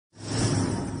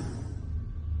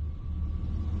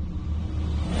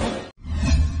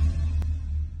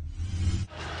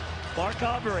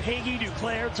Barkov or Hagee,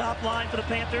 Duclair, top line for the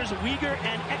Panthers. Uyghur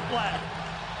and Ekblad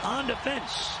on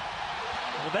defense.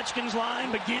 Ovechkin's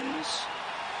line begins.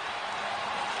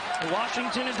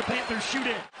 Washington as the Panthers shoot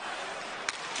in.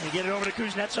 They get it over to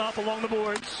Kuznetsov along the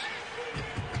boards.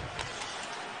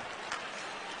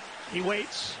 He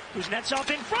waits. Kuznetsov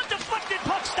in front, deflected,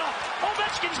 puck stop.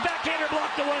 Ovechkin's backhander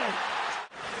blocked away.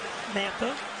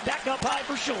 Mantha back up high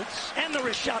for Schultz, and the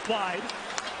wrist shot wide.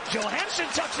 Johansson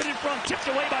tucks it in front, tipped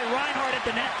away by Reinhart at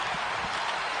the net.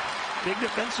 Big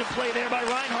defensive play there by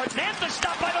Reinhart. Mantha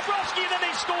stopped by Bobrovsky, and then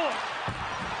they score.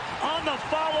 On the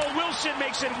follow, Wilson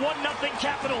makes it 1-0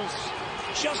 Capitals,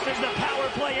 just as the power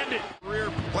play ended. Career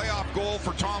playoff goal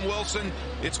for Tom Wilson.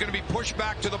 It's going to be pushed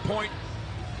back to the point.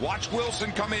 Watch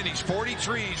Wilson come in. He's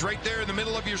 43. He's right there in the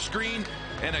middle of your screen.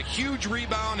 And a huge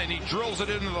rebound, and he drills it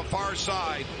into the far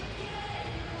side.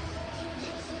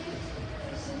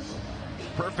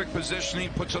 Perfect positioning,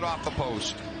 puts it off the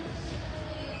post.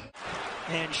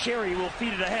 And Sherry will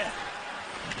feed it ahead.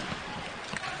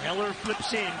 Heller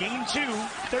flips in. Game 2,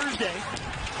 Thursday,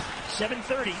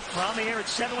 7:30. We're on the air at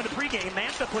 7 with the pregame.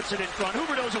 Mantha puts it in front.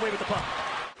 Huberdeau's away with the puck.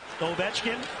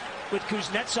 Ovechkin with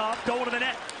Kuznetsov going to the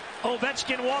net.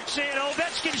 Ovechkin walks in.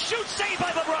 Ovechkin shoots, saved by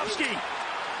Bobrovsky.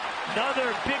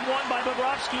 Another big one by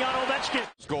Bobrovsky on Ovechkin.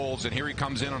 Goals, and here he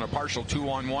comes in on a partial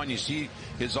 2-on-1. You see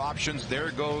his options. There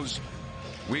goes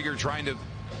Uyghur trying to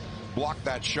block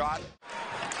that shot.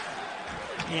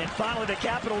 And finally the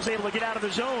Capitals able to get out of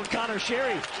the zone. Connor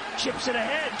Sherry chips it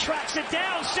ahead, tracks it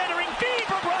down, centering feed.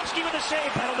 Bobrovsky with a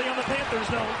save. Penalty on the Panthers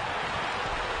though.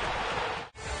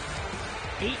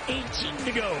 8:18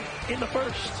 to go in the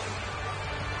first.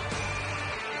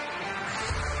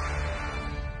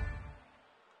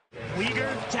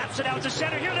 Uyghur taps it out to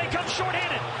center. Here they come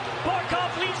shorthanded.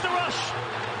 Barkov leads the rush.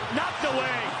 Knocked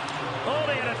away. Oh,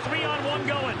 they had a 3-on-1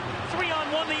 going.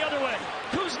 3-on-1 the other way.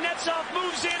 Kuznetsov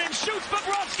moves in and shoots.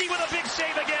 Bobrovsky with a big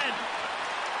save again.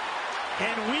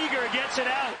 And Uyghur gets it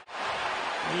out.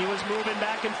 He was moving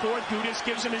back and forth. Gudas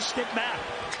gives him his stick back.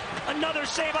 Another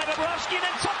save by Bobrovsky,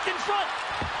 then tucked in front.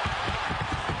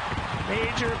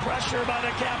 Major pressure by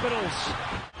the Capitals.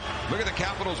 Look at the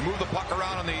Capitals move the puck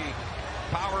around on the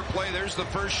power play. There's the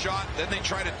first shot. Then they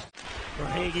try to...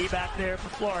 Hagee back there for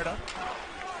Florida.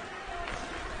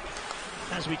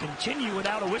 As we continue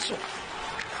without a whistle.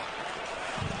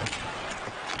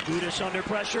 Gudas under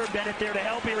pressure. Bennett there to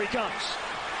help. Here he comes.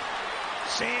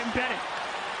 Sam Bennett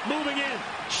moving in.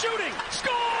 Shooting.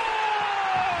 Score!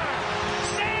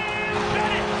 Sam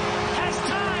Bennett has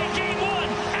tied game 1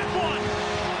 at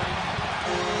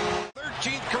 1.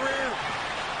 13th career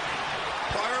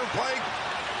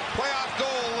playoff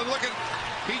goal. And look at,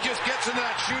 he just gets into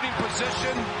that shooting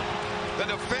position. The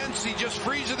defense, he just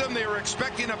freezes them. They were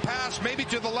expecting a pass, maybe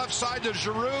to the left side to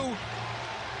Giroux.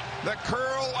 The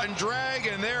curl and drag,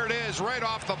 and there it is, right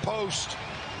off the post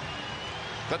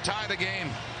to tie the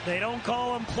game. They don't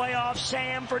call him playoff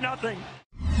Sam for nothing.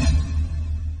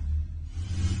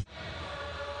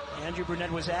 Andrew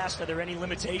Burnett was asked, are there any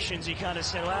limitations? He kind of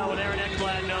said, well, with Aaron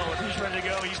Ekblad, no. If he's ready to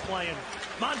go, he's playing.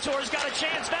 Montour's got a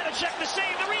chance. Vanacek the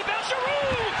save. The rebound.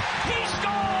 Giroux! He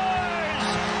scores!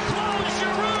 Claude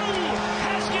Giroux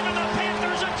has given the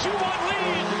Panthers a 2-1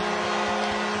 lead.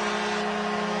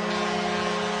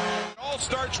 It all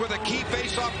starts with a key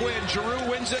face-off win. Giroux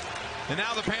wins it, and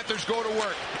now the Panthers go to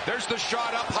work. There's the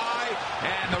shot up high,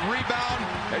 and the rebound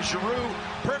as Giroux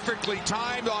perfectly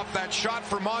timed off that shot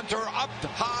for Montour, up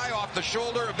high off the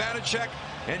shoulder of Vanacek,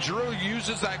 and Giroux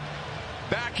uses that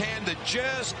backhand to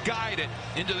just guide it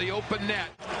into the open net.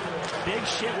 Big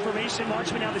shift for Mason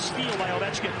Marchment, now the steal by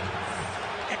Ovechkin.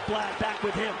 Ekblad back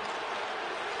with him.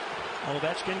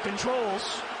 Ovechkin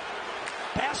controls.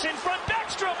 Pass in front,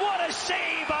 Backstrom, what a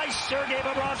save by Sergei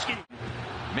Bobrovsky.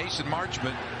 Mason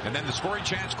Marchment, and then the scoring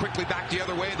chance quickly back the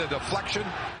other way, the deflection.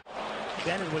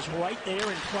 Bennett was right there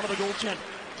in front of the goaltender.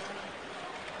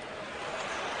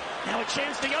 Now a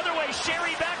chance the other way,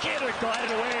 Sherry backhander,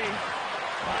 glided away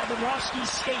by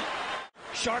Bobrovsky's skate.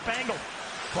 Sharp angle,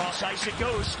 cross ice it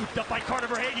goes, scooped up by Carter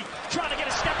Verhaeghe, trying to get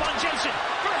a step on Jensen.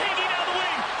 Verhaeghe down the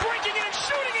wing, breaking it and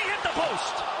shooting, he hit the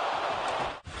post.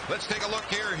 Let's take a look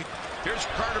here. Here's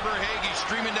Carter Verhaeghe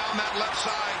streaming down that left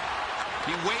side.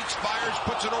 He waits, fires,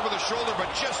 puts it over the shoulder, but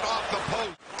just off the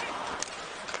post.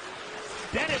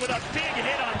 Bennett with a big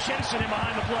hit on Jensen in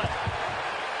behind the play.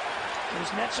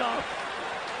 There's Netsov.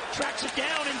 Tracks it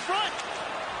down in front.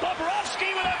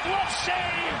 Bobrovsky with a glove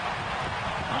save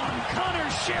on Connor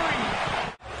Sherry.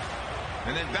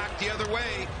 And then back the other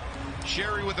way.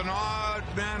 Sherry with an odd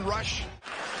man rush.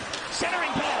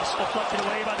 Centering pass deflected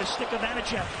away by the stick of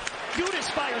Vanacek. Gudas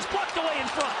fires, blocked away in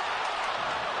front.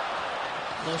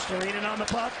 Losterinen on the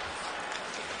puck.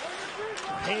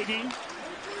 Hagee,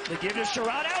 they give to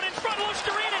Sherrod out in front,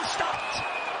 Lusterin and stopped.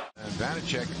 And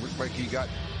Vanacek looked like he got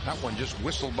that one just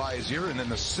whistled by his ear, and then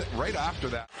the sit right after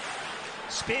that.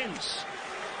 Spins,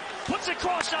 puts it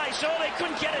cross ice, oh, they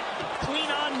couldn't get it clean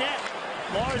on net.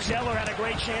 Lars Eller had a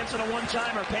great chance on a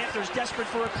one-timer. Panthers desperate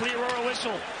for a clear or a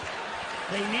whistle.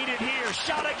 They need it here.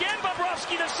 Shot again,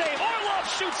 Bobrovsky the save. Orlov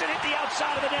shoots and hit the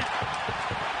outside of the net.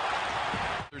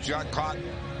 There's got caught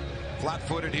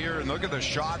flat-footed here, and look at the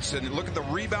shots, and look at the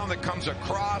rebound that comes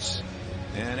across.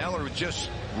 And Eller was just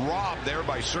robbed there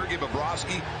by Sergei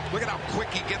Bobrovsky. Look at how quick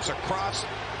he gets across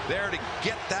there to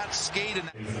get that skate. And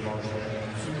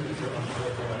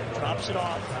drops it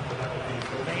off.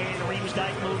 And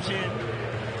Riemsdyk moves in.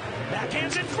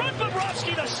 Backhands in front.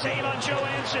 Bobrovsky the save on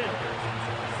Johansson.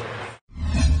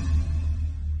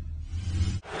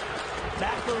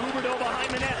 Back for Huberdeau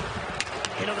behind the net.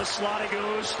 Into the slot it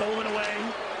goes. Stolen away.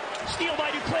 Steal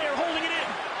by Duclair, holding it in.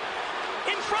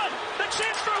 In front. The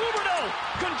chance for Huberdeau.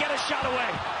 Couldn't get a shot away.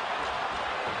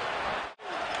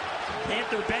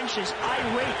 Panther bench is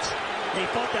irate. They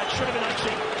thought that should have been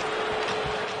icing.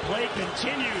 Play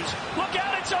continues. Look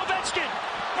out, it's Ovechkin.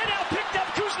 And now picked up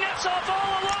Kuznetsov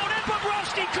all alone, and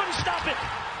Bobrovsky couldn't stop it.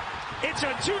 It's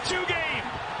a 2-2 game.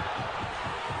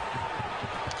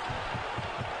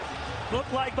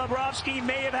 Looked like Bobrovsky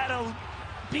may have had a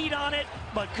beat on it,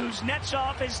 but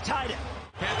Kuznetsov has tied it.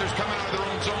 Panthers come out of their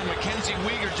own zone. Mackenzie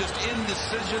Weegar just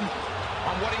indecision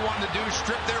on what he wanted to do.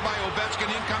 Stripped there by Ovechkin.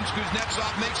 In comes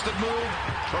Kuznetsov, makes the move.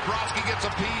 Bobrovsky gets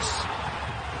a piece.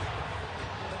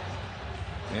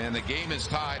 And the game is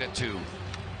tied at 2.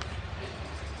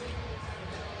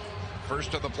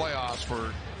 First of the playoffs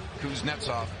for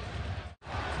Kuznetsov.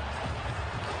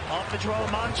 Off the draw,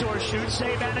 Montour shoots.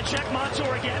 Save Vanacek.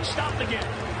 Montour again. Stopped again.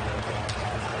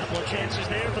 Couple of chances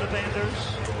there for the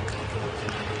Panthers.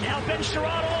 Now Ben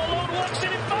Sherrod all alone. Walks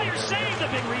in and fires. Save. The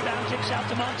big rebound kicks out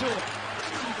to Montour.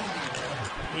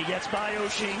 He gets by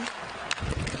Oshie.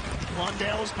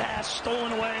 Lundell's pass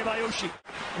stolen away by Oshie.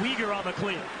 Weegar on the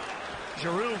clear.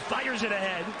 Giroux fires it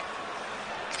ahead.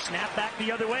 Snap back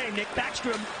the other way. Nick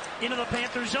Backstrom into the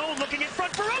Panther zone, looking in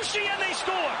front for Oshie, and they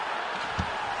score.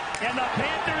 And the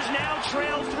Panthers now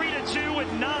trail 3-2 with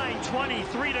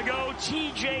 9:23 to go.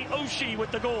 TJ Oshie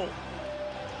with the goal.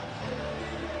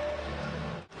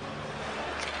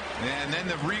 And then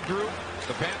the regroup.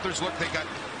 The Panthers look, they got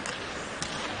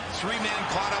 3 men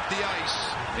caught up the ice.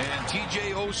 And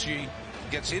TJ Oshie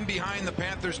gets in behind the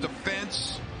Panthers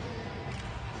defense.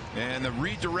 And the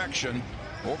redirection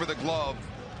over the glove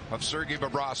of Sergei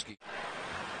Bobrovsky.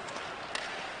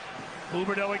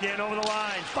 Huberdeau again over the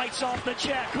line. Fights off the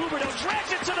check. Huberdeau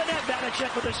drags it to the net.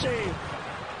 Vanacek with a save.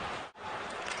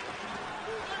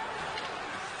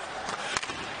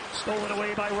 Stolen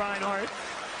away by Reinhart.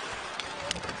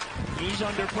 He's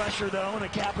under pressure, though, and the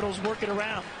Capitals work it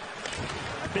around.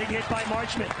 A big hit by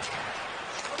Marchment.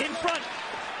 In front.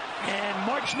 And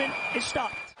Marchment is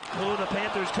stopped. Oh, the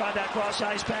Panthers tried that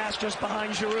cross-ice pass just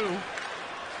behind Giroux.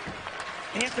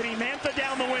 Anthony Mantha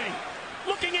down the wing.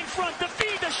 Looking in front to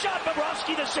feed the shot.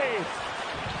 Bobrovsky the save.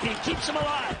 He keeps him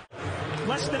alive.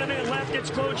 Less than a minute left. It's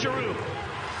Claude Giroux.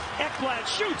 Ekblad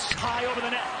shoots high over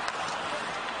the net.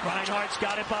 Reinhardt's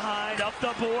got it behind. Up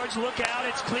the boards. Look out.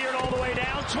 It's cleared all the way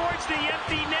down towards the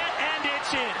empty net. And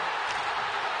it's in.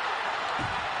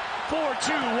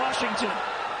 4-2 Washington.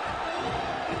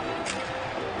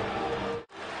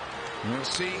 You'll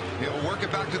see, he'll work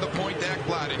it back to the point to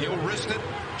Ekblad, and you'll wrist it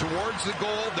towards the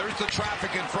goal. There's the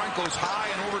traffic in front, goes high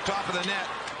and over top of the net.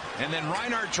 And then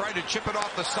Reinhart tried to chip it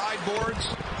off the sideboards.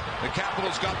 The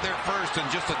Capitals got there first, and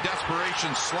just a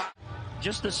desperation slap.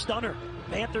 Just a stunner.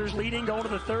 Panthers leading, going to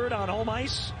the third on home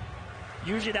ice.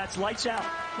 Usually that's lights out.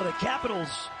 But the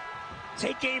Capitals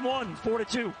take game 1,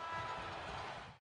 4-2.